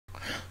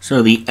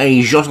So the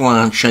A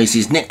Jousselin chase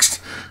is next,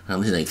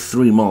 and this is a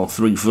 3-mile,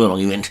 3-furlong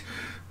event,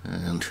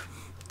 and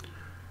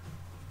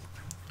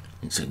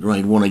it's a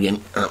grade 1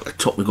 again. At the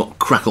top we've got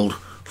Crackled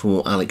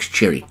for Alex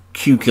Cherry,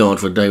 Q Card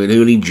for David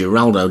Hooley,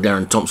 Geraldo,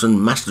 Darren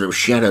Thompson, Master of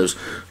Shadows,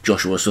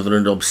 Joshua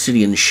Sutherland,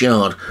 Obsidian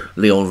Shard,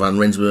 Leon van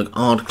Rensburg,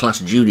 Ard Class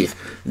Judith,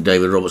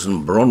 David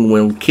Robertson,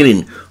 Bronwell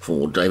Killing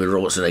for David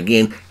Robertson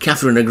again,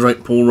 Catherine the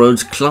Great, Paul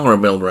Rhodes, Clara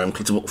Belgraham,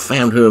 Clutterbook,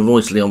 Found Her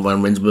Voice, Leon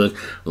van Rensburg,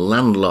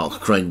 Landlark,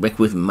 Craig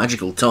Beckwith,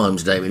 Magical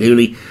Times, David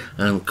Hooley,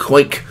 and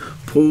Quake,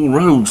 Paul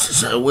Rhodes.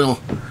 So we'll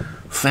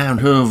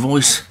Found Her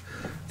Voice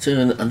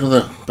turn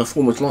another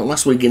performance like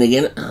last weekend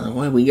again.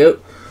 Away we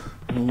go.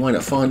 One way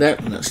to find out,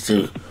 and that's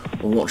to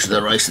watch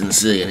the race and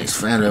see. And it's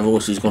Found Her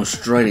Voice who's gone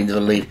straight into the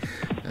lead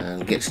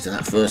and gets to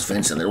that first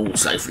fence, and they're all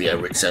safely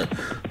over it. So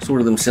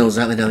sorted themselves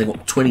out. Now they've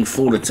got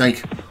 24 to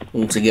take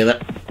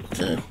altogether.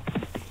 So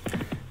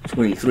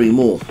 23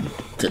 more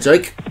to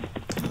take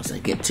as they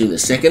get to the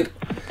second.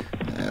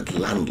 And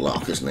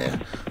Landlark has now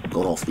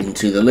gone off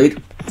into the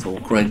lead for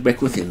Craig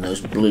Beckwith in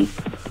those blue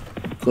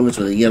colours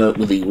with the yellow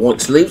with the white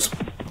sleeves.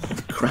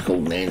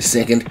 Crackled now in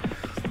second.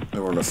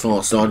 They're on the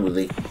far side with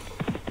the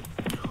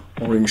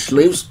orange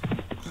sleeves.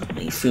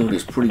 The field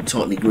is pretty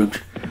tightly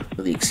grouped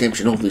with the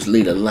exception of this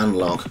leader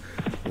Landlark,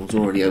 who's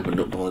already opened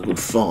up by a good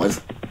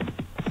 5.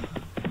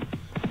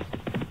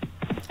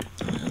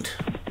 And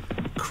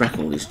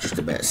Crackled is just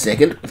about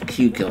second, with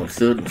Q Card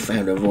third, and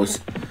Found Her Voice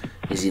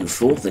is in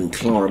fourth, and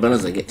Clarabelle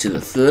as they get to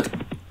the third.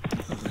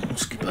 And we'll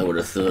skip over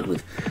to third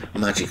with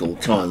Magical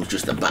Times,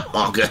 just a back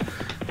marker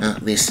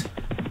at this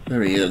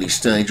very early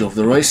stage of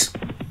the race.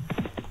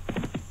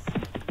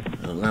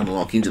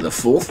 Landlark into the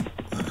fourth.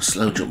 A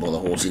slow jump by the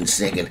horse in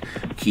second,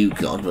 Q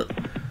Card, but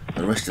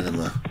the rest of them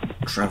are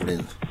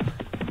travelling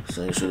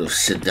so sort of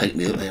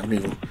sedately that they haven't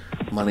even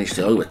managed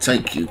to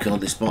overtake Q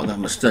Card despite that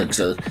mistake.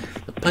 So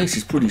the pace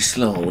is pretty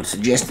slow, I would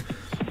suggest,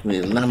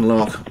 with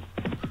Landlark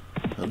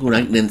a good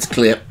 8 lengths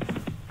clear.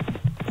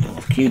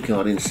 Q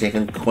Card in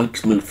second,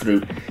 Quake's moved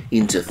through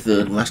into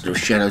third, Master of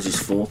Shadows is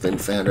fourth, then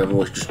Found Her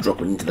Voice just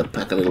dropping into the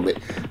pack a little bit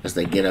as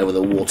they get over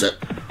the water.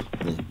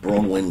 With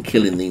Bronwyn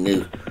Killing the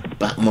new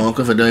back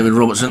marker for David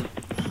Robertson.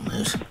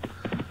 There's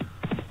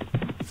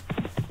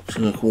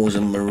turquoise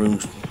and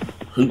maroon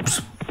hoops.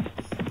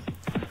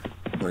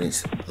 When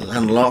it's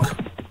Landlark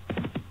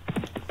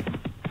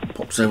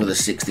pops over the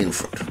 6th in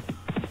front.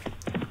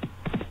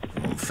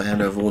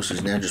 Found Her Voice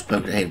is now just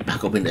poked ahead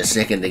back up into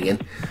second again.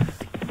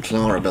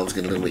 Clarabelle's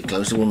getting a little bit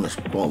closer. One that's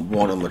quite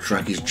wide on the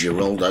track is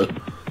Geraldo.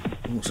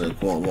 Also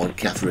quite wide,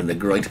 Catherine the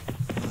Great.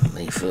 And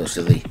the first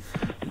of the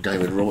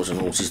David Robertson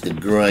horses, the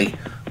grey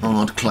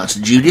Hard Class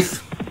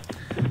Judith,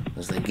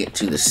 as they get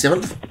to the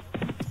 7th.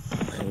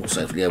 They're all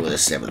safely over the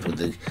 7th, with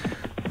the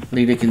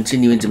leader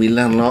continuing to be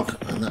Landlark,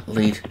 and that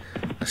lead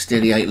a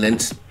steady 8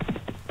 lengths.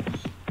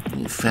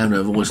 You Found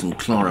Her Voice and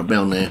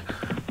Clarabelle now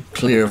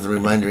clear of the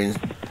remainder in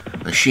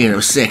a share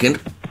of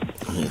second.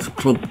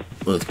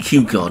 With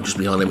Q Card just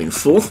behind them in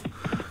fourth.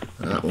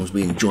 That one's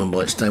being joined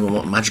by its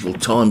stablemate Magical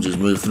Times, who's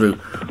moved through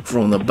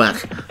from the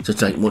back to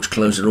take much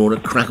closer order.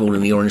 Crackled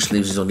in the orange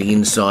sleeves is on the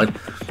inside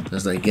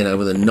as they get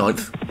over the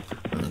 9th.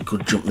 A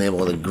good jump there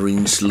by the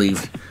green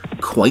sleeved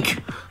Quake.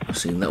 I've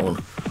seen that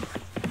one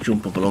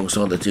jump up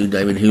alongside the 2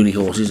 David Hooley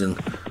horses, and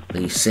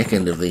the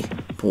second of the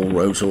Paul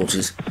Rhodes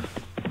horses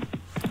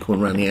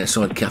coming around the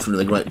outside. Catherine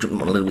the Great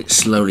jumping up a little bit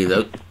slowly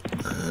though,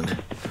 and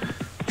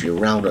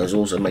Geraldo's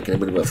also making a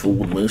bit of a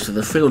forward move, so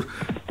the field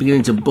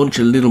beginning to bunch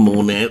a little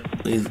more now,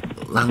 with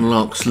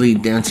Landlark's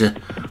lead down to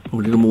probably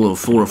a little more than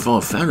 4 or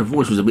 5. Found Her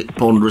Voice was a bit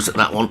ponderous at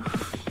that one,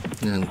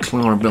 and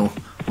Clarabelle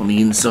on the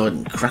inside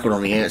and Crackled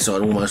on the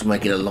outside, almost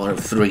making a line of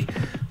 3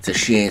 to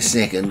share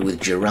second, with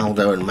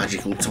Geraldo and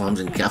Magical Times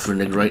and Catherine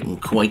the Great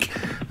and Quake,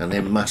 and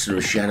then Master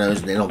of Shadows,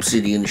 and then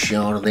Obsidian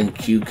Shard, and then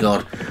Q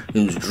Card,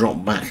 who's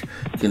dropped back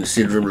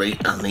considerably,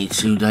 and the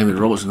 2 David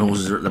Robertson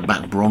horses are at the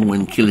back,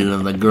 Bronwyn Killing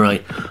and the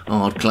grey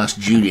Hard Class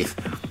Judith.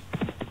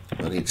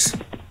 But it's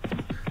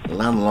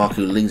Landlark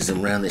who leads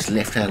them round this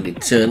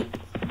left-handed turn.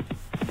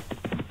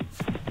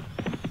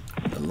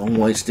 A long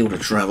way still to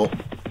travel,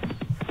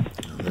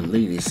 and the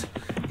lead is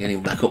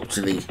getting back up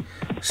to the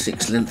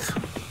 6th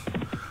length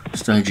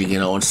stage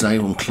again, I would say,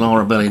 from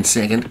Clarabelle in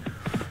second.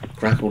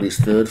 Crackled is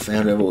third,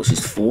 Found Her Voice is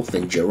fourth,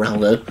 then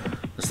Geraldo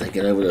as they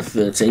get over the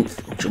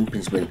 13th.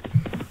 Jumping's been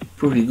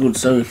pretty good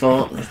so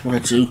far, just 1 or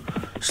 2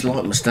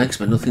 slight mistakes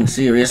but nothing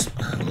serious.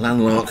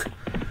 Landlark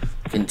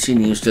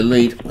continues to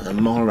lead with a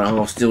mile and a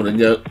half still to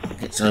go.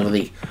 Gets over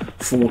the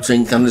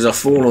 14th, and there's a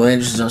fall there.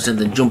 Just as I said,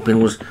 the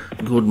jumping was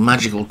good.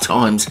 Magical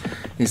Times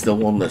is the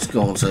one that's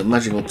gone, so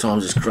Magical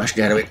Times has crashed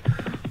out of it.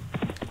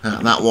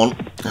 That one,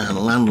 And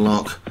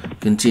Landlock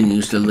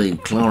continues to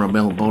lead. Clara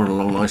Bell borrowed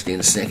along nicely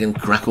in second.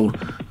 Crackled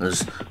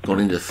has got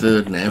into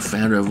third now.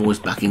 Found her voice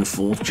back in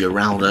fourth.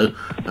 Geraldo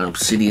and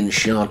Obsidian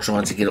Shard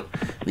trying to get up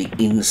the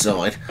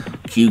inside.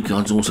 Q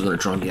Card's also going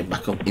to try and get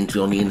back up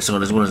into on the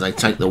inside as well as they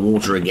take the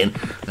water again.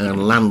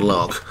 And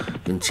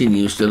Landlock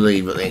continues to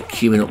lead, but they're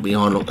queuing up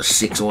behind like the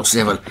 6 or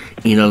 7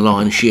 in a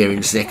line share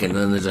in second.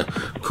 And there's a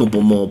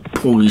couple more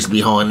poised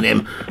behind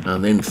them,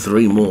 and then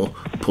 3 more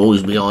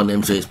poised behind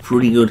them. So it's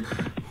pretty good.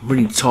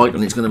 Pretty tight,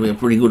 and it's going to be a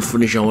pretty good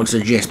finish, I would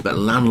suggest. But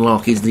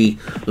Landlock is the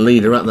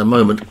leader at the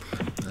moment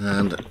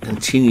and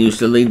continues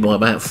to lead by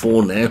about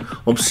 4 now.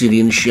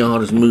 Obsidian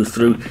Shard has moved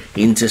through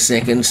into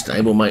second.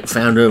 Stablemate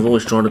Found Her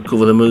Voice trying to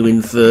cover the move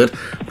in third.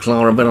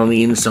 Clara Bell on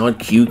the inside.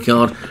 Q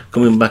Card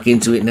coming back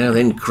into it now.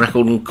 Then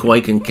Crackled and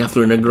Quake and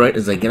Catherine the Great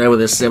as they get over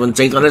the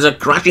 17th. And there's a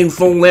crashing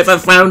fall there for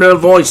Found Her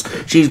Voice.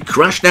 She's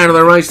crashed out of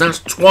the race. That's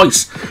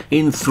twice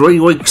in 3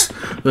 weeks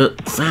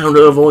that Found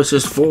Her Voice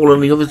has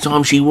fallen. The other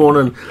time she won,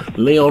 and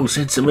Leon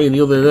said to me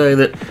the other day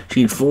that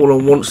she'd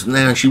fallen once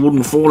now, she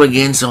wouldn't fall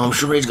again, so I'm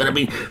sure he's going to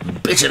be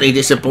bitterly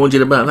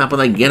disappointed about that. But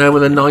they get over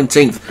the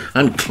 19th,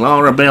 and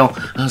Clara Bell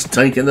has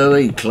taken the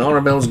lead.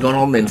 Clara Bell's gone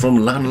on then from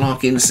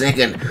Landlock in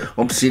second.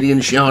 Obsidian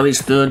Shard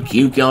is third.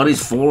 Q Card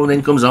is fourth, and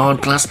then comes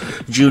Hard Class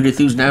Judith,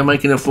 who's now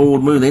making a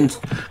forward move. Then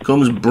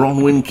comes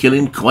Bronwyn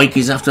Killing. Quake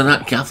is after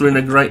that. Catherine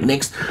the Great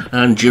next,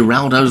 and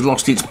Geraldo's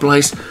lost its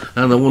place,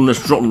 and the one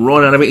that's dropped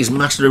right out of it is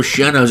Master of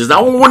Shadows.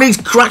 And he's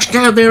crashed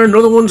out there.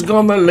 Another one's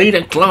gone. The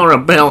leader, Clara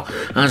Bell,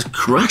 has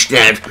crashed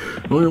out.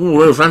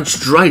 Well, ran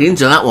straight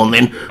into that one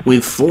then,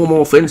 with 4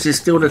 more fences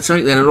still to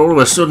take then, and all of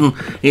a sudden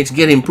it's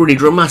getting pretty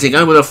dramatic.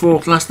 Over the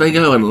 4th class they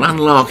go, and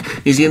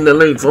Landlock is in the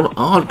lead from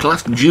Hard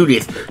Class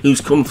Judith, who's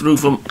come through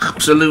from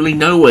absolutely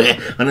nowhere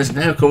and has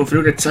now come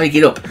through to take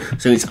it up.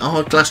 So it's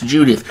Hard Class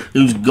Judith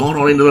who's gone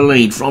on into the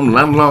lead from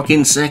Landlock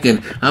in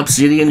second.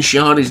 Obsidian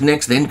Shard is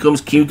next, then comes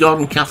Q God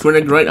and Catherine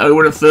the Great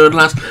over the 3rd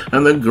last,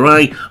 and the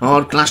grey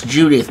Hard Class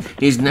Judith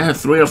is now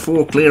 3 or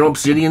 4 clear.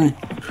 Obsidian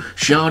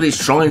Shard is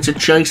trying to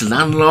chase.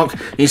 Landlock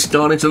is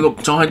starting to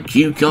look tight.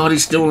 Q Card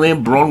is still there.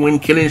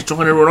 Bronwyn Killing is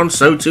trying to run on.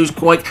 So too's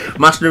Quake.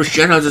 Master of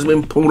Shadows has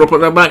been pulled up at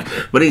the back,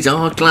 but it's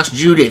Hard Class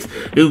Judith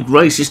who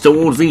races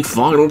towards the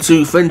final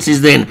 2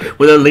 fences then,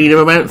 with a lead of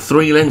about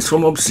 3 lengths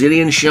from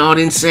Obsidian Shard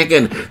in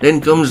second. Then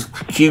comes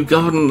Q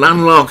Card and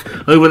Landlock.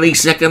 Over the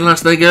 2nd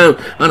last they go,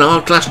 and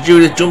Hard Class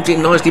Judith jumped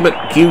in nicely,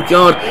 but Q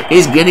Card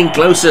is getting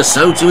closer.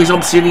 So too is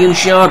Obsidian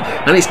Shard,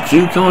 and it's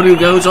Q Card who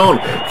goes on.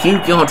 Q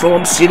Card from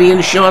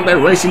Obsidian Shard. They're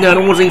racing down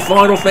towards the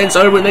final fence.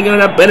 Over it, they're going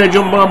to better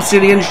jump by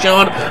Obsidian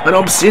Shard, and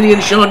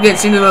Obsidian Shard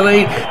gets into the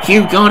lead.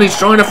 Q Card is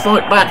trying to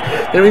fight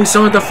back. They're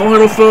inside the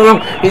final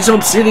furlong. It's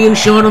Obsidian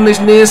Shard on this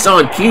near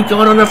side, Q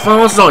Card on the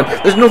far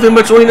side. There's nothing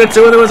between the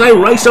two of them as they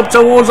race up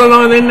towards the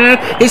line then now.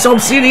 It's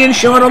Obsidian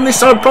Shard on this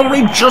side,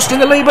 probably just in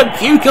the lead, but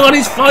Q Card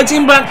is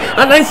fighting back,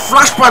 and they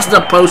flash past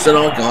the post, and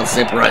I can't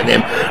separate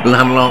them.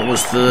 Landlock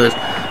was 3rd,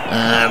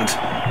 and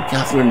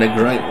Catherine the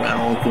Great ran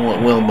on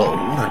quite well, but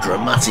what a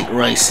dramatic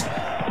race.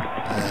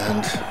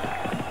 And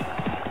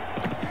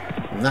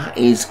that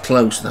is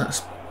close.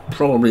 That's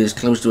probably as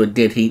close to a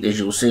dead heat as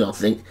you'll see, I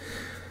think.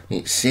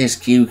 It says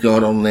Q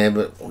Card on there,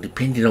 but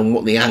depending on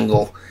what the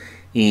angle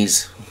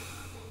is,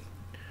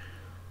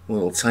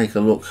 we'll take a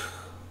look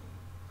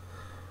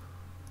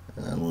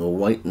and we'll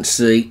wait and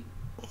see.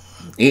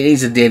 It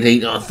is a dead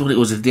heat. I thought it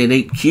was a dead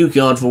heat. Q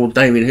Card for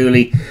David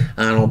Hooley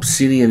and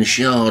Obsidian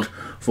Shard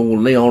for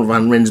Leon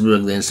van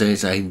Rensburg then. So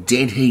it's a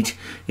dead heat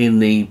in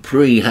the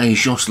pre-Haye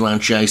Jousselin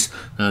chase.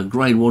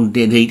 Grade 1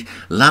 dead heat.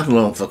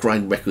 Landlock for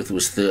Craig Beckwith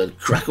was 3rd.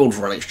 Crackled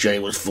for Alex J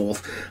was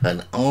 4th.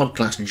 And Hard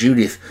Class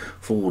Judith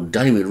for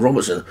David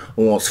Robertson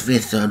was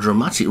 5th. A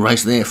dramatic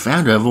race there.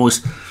 Found Her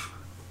Voice,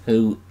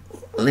 who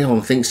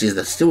Leon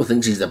still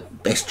thinks he's the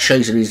best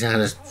chaser he's had.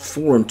 Has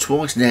fallen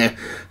twice now.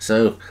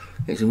 So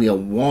it's going to be a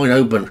wide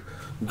open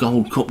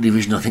Gold Cup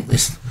division, I think,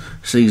 this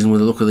season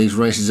with a look at these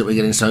races that we're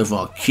getting so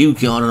far. Q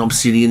Card and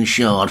Obsidian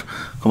Shard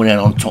coming out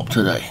on top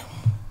today.